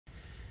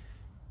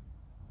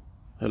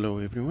Hello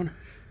everyone.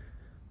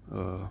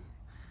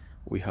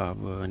 We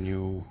have a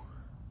new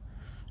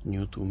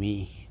to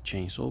me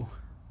chainsaw.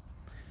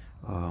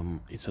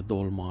 It's a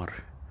Dolmar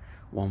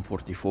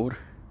 144.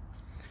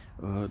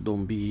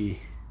 Don't be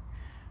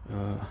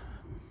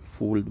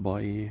fooled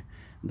by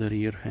the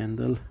rear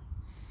handle,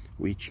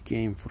 which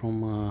came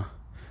from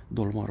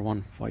Dolmar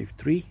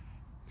 153.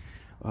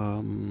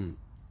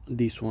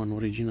 This one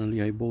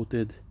originally I bought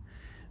it,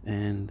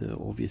 and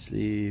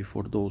obviously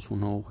for those who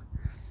know,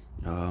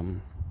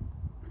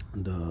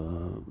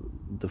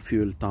 the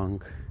fuel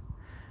tank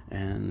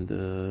and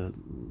the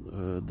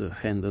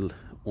handle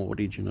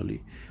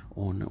originally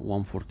on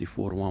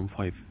 144,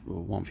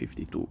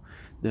 152,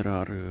 there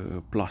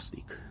are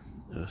plastic,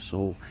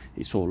 so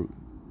it's all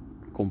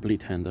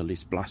complete handle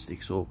is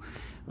plastic. So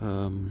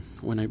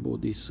when I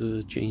bought this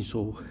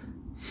chainsaw,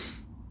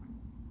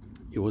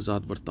 it was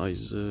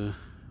advertised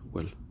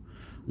well,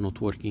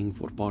 not working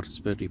for parts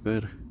per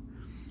repair.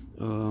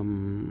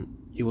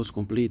 It was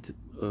complete,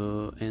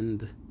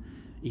 and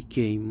it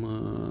came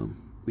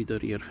with the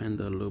rear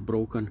handle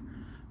broken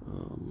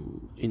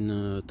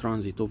in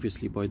transit,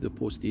 obviously by the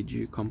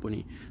postage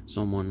company.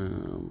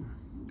 Someone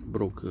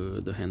broke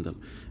the handle.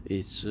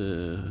 It's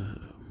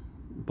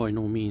by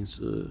no means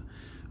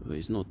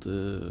it's not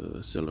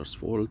seller's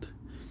fault,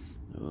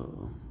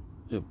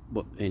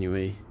 but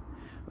anyway,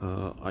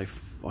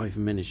 I've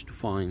managed to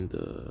find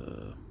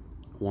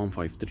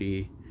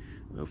 153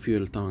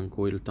 fuel tank,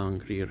 oil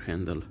tank, rear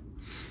handle,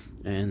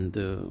 and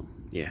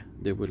yeah,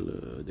 they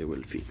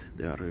will fit.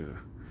 They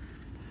are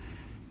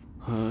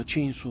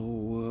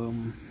chainsaw.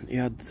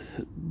 Yeah,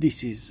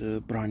 this is a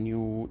brand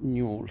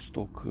new all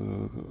stock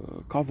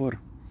cover.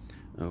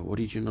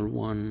 Original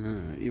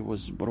one, it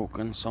was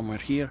broken somewhere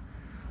here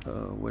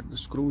where the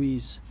screw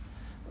is.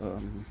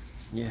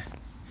 Yeah,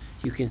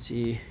 you can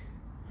see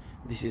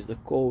this is the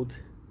code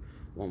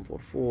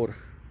 144.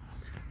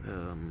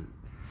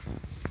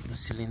 The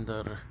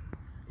cylinder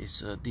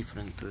is a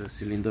different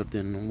cylinder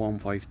than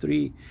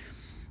 153.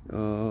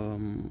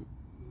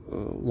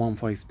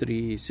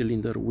 153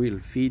 cylinder will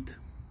fit,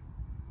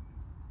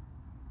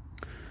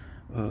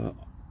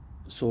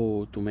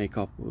 so to make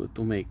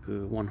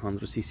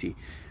 100 cc,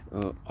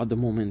 at the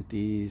moment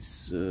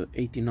is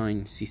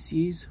 89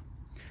 cc's.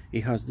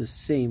 It has the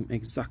same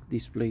exact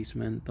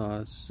displacement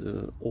as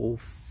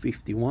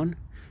 051,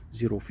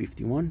 still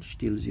 051,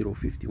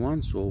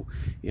 so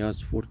it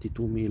has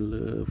 42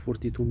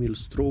 mil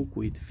stroke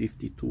with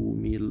 52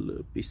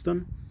 mil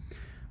piston.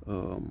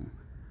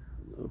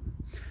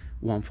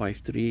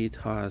 153, it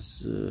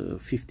has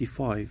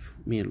 55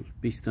 mil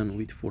piston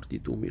with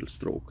 42 mil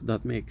stroke.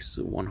 That makes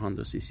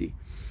 100 cc.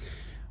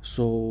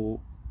 So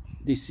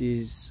this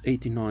is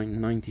 89,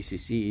 90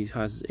 cc. It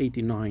has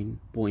 89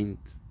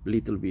 point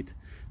little bit,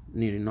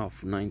 near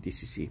enough 90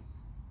 cc.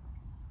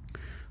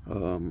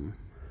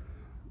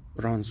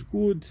 Runs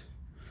good.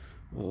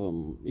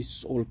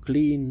 It's all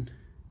clean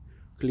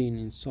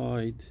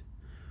inside.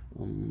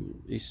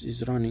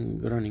 Is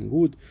running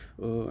good.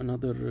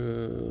 Another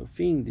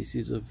thing, this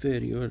is a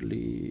very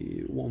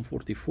early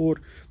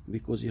 144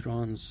 because it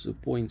runs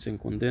points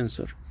and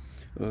condenser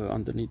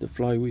underneath the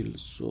flywheel.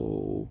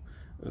 So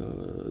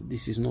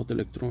this is not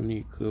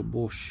electronic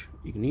Bosch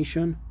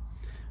ignition.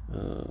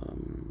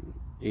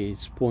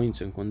 It's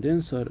points and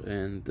condenser,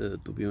 and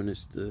to be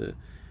honest,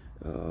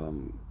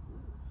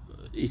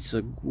 it's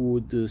a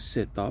good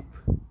setup.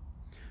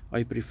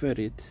 I prefer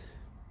it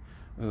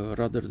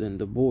rather than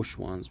the Bosch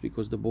ones,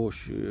 because the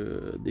Bosch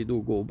they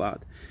do go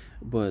bad.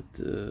 But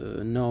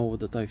now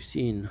that I've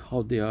seen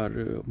how they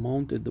are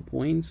mounted, the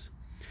points,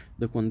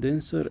 the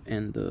condenser,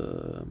 and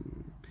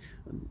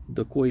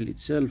the coil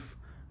itself,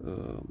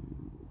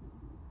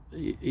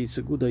 it's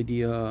a good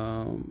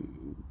idea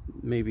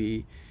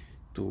maybe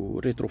to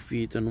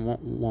retrofit an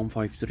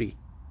 153,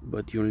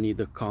 but you'll need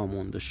a cam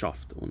on the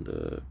shaft, on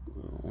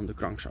the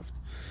crankshaft,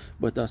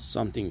 but that's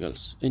something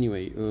else.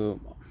 Anyway,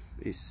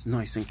 it's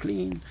nice and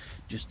clean.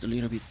 Just a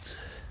little bit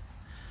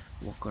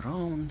walk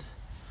around.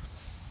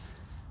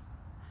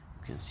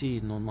 You can see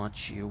not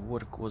much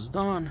work was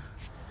done,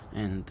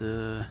 and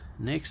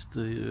next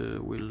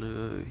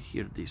we'll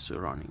hear this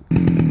running.